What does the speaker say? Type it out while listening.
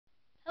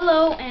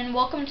Hello and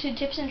welcome to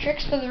Tips and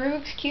Tricks for the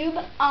Rubik's Cube.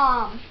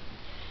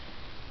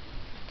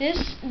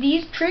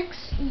 These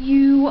tricks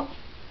you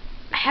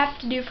have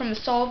to do from a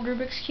solved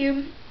Rubik's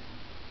Cube.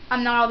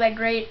 I'm not all that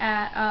great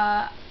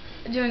at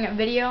doing a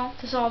video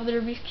to solve the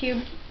Rubik's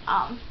Cube,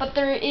 but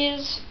there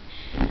is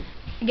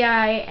a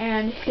guy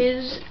and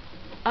his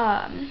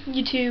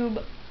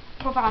YouTube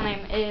profile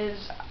name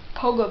is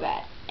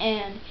Pogobat,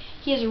 and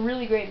he has a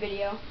really great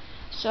video.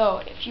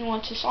 So if you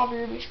want to solve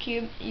your Rubik's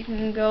Cube, you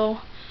can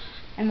go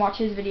and watch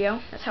his video.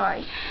 That's how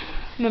I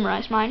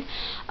memorized mine.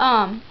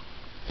 One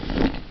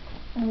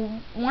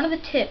of the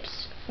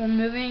tips for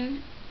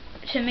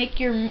to make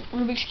your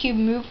Rubik's Cube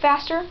move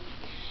faster,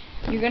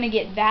 you're going to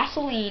get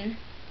Vaseline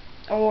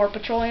or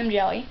petroleum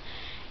jelly,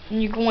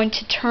 and you're going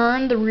to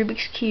turn the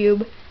Rubik's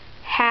Cube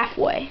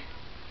halfway.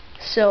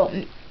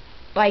 So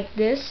like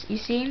this, you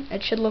see,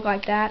 it should look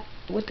like that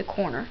with the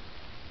corner.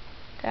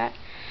 That.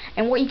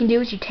 And what you can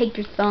do is you take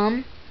your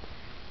thumb.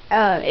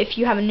 If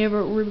you have a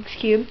newer Rubik's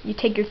Cube, you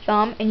take your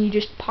thumb and you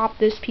just pop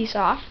this piece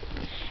off,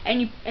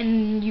 and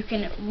you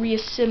can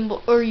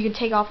reassemble, or you can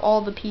take off all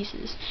the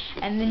pieces,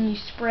 and then you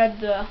spread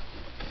the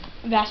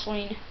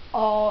Vaseline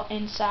all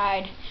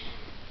inside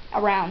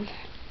around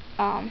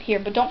here.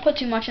 But don't put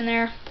too much in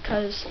there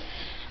because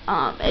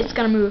it's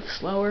gonna move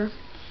slower.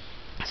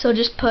 So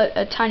just put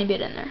a tiny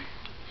bit in there.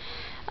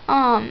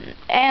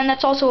 And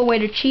that's also a way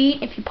to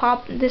cheat. If you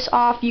pop this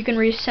off, you can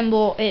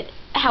reassemble it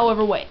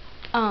however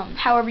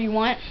you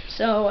want.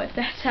 So if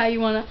that's how you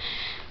want to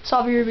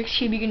solve your Rubik's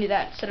Cube, you can do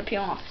that instead of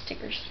peeling off the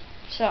stickers.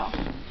 So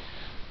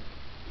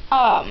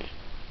well,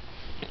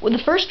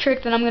 the first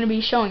trick that I'm going to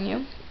be showing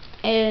you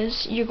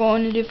is you're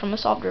going to do from a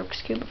solved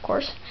Rubik's Cube, of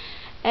course,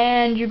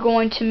 and you're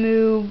going to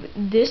move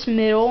this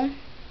middle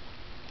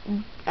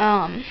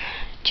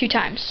 2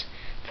 times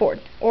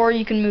forward, or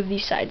you can move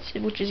these sides,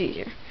 which is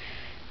easier.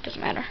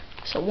 Doesn't matter.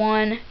 So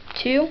 1,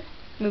 2,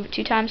 move it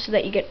 2 times so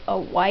that you get a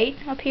white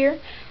up here.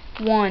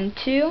 1,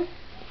 2.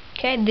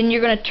 Okay, then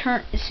you're gonna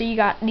turn. So you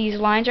got these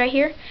lines right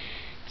here.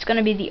 It's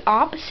gonna be the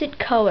opposite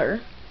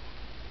color.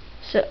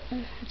 So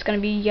it's gonna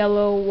be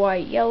yellow,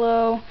 white,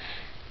 yellow,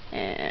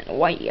 and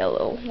white,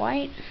 yellow,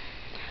 white,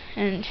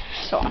 and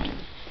so on.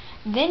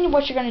 Then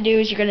what you're gonna do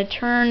is you're gonna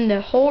turn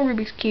the whole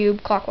Rubik's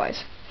Cube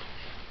clockwise.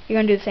 You're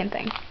gonna do the same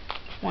thing.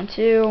 1,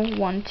 2,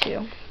 1,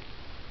 2.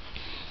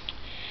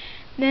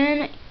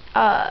 Then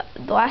the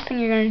last thing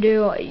you're going to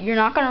do, you're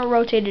not going to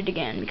rotate it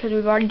again because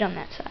we've already done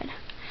that side.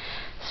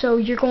 So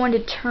you're going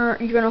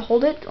to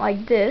hold it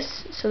like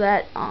this so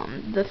that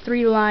the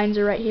 3 lines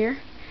are right here.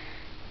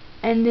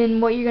 And then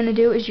what you're going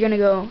to do is you're going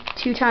to go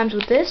 2 times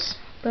with this,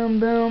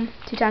 boom, boom,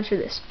 2 times for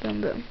this,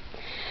 boom, boom.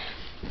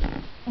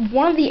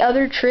 One of the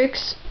other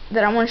tricks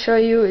that I want to show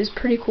you is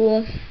pretty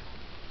cool.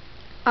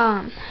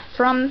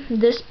 From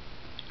this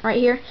right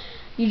here,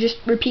 you just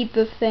repeat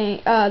the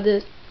thing,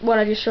 what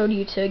I just showed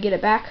you to get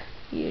it back.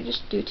 You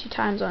just do 2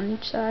 times on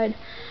each side.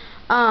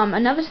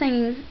 Another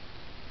thing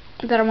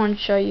that I wanted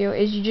to show you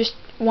is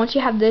once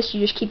you have this, you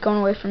just keep going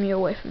away from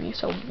you.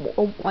 So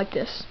like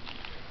this,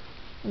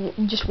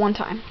 just 1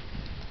 time,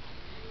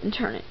 and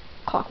turn it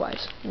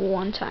clockwise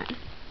 1 time.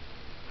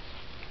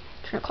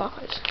 Turn it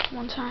clockwise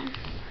 1 time.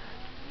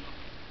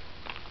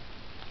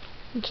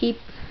 And keep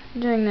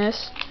doing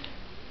this.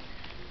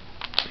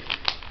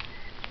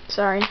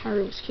 Sorry, my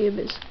Rubik's Cube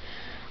is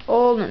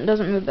old and it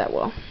doesn't move that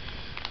well.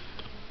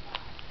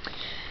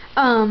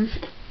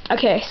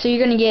 Okay, so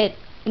you're gonna get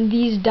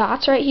these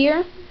dots right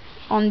here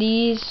on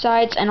these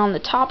sides, and on the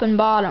top and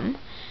bottom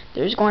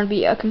there's going to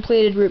be a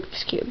completed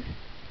Rubik's Cube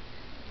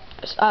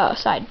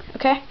side.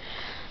 Okay,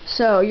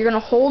 so you're gonna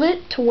hold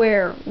it to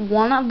where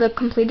one of the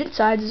completed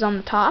sides is on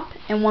the top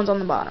and one's on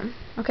the bottom.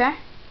 Okay,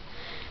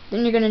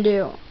 then you're gonna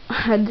do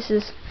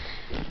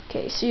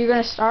okay, so you're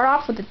gonna start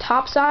off with the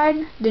top side,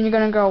 then you're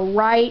gonna go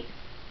right,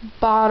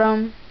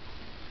 bottom,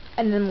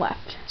 and then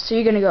left. So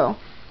you're gonna go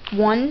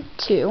 1,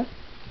 2.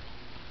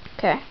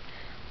 Okay,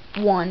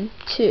 1,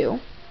 2,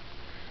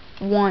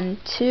 1,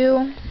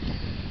 2,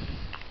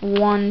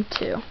 1,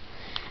 2,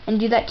 and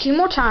do that 2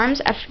 more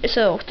times.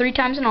 So 3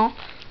 times in all.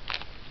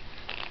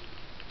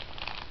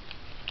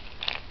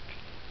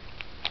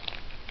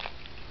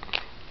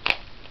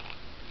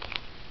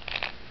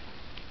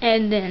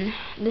 And then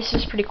this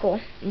is pretty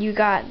cool. You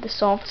got the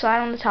solved side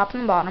on the top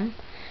and the bottom.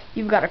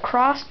 You've got a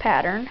cross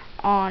pattern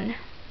on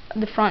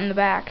the front and the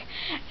back,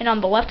 and on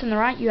the left and the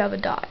right you have a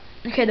dot.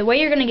 Okay, the way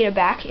you're going to get it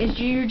back is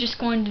you're just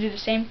going to do the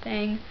same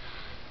thing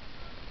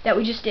that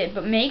we just did,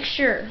 but make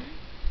sure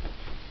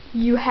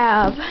you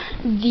have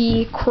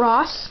the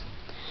cross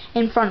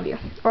in front of you,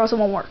 or else it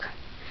won't work.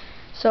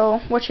 So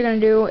what you're going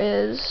to do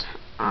is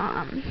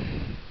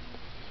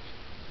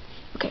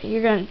okay,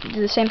 you're going to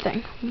do the same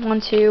thing. 1,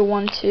 2,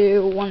 1,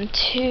 2, 1,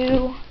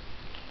 2,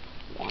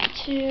 1,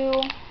 2,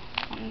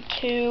 1,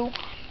 2,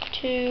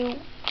 2,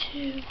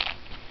 2.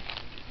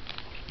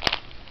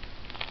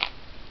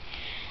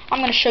 I'm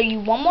going to show you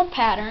one more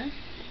pattern.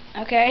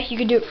 Okay, you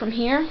can do it from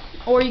here,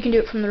 or you can do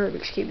it from the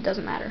Rubik's Cube. It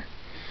doesn't matter.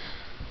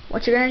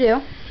 What you're going to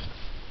do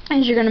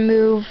is you're going to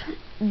move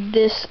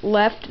this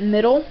left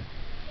middle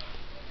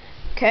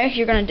Okay,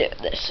 you're gonna do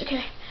this.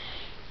 Okay,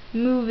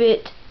 move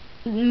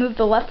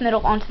the left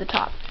middle onto the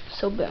top.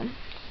 So boom.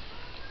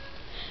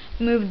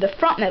 Move the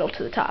front middle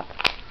to the top.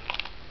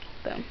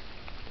 Boom.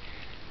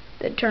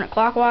 Then turn it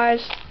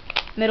clockwise,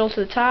 middle to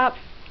the top,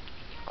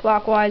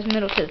 clockwise,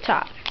 middle to the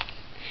top.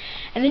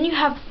 And then you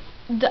have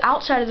the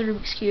outside of the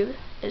Rubik's Cube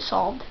is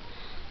solved,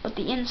 but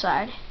the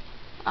inside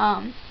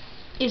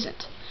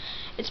isn't.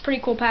 It's a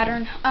pretty cool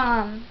pattern.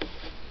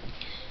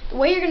 The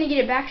way you're going to get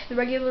it back to the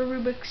regular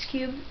Rubik's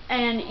Cube,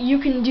 and you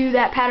can do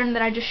that pattern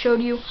that I just showed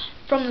you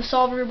from the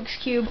solved Rubik's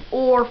Cube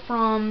or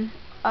from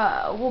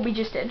what we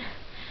just did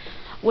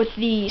with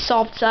the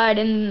solved side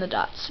and the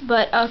dots.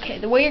 But okay,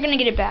 the way you're going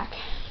to get it back,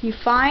 you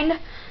find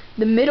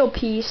the middle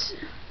piece,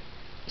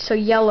 so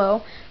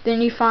yellow,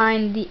 then you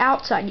find the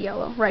outside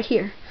yellow right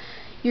here.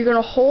 You're going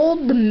to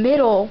hold the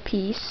middle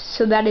piece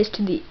so that is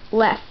to the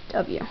left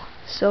of you,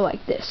 so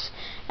like this,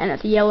 and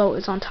that the yellow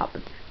is on top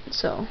of it,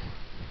 so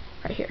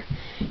right here.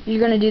 You're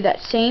going to do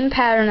that same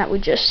pattern that we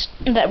just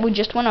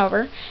went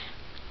over.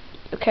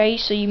 Okay,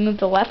 so you move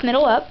the left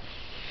middle up.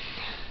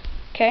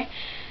 Okay,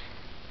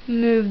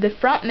 move the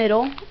front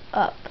middle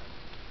up.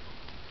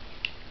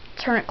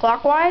 Turn it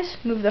clockwise,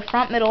 move the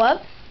front middle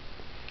up.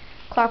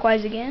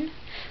 Clockwise again,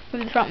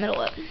 move the front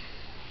middle up.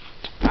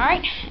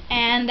 Alright,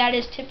 and that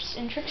is tips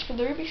and tricks for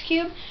the Rubik's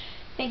Cube.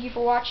 Thank you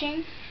for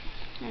watching,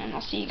 and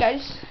I'll see you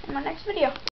guys in my next video.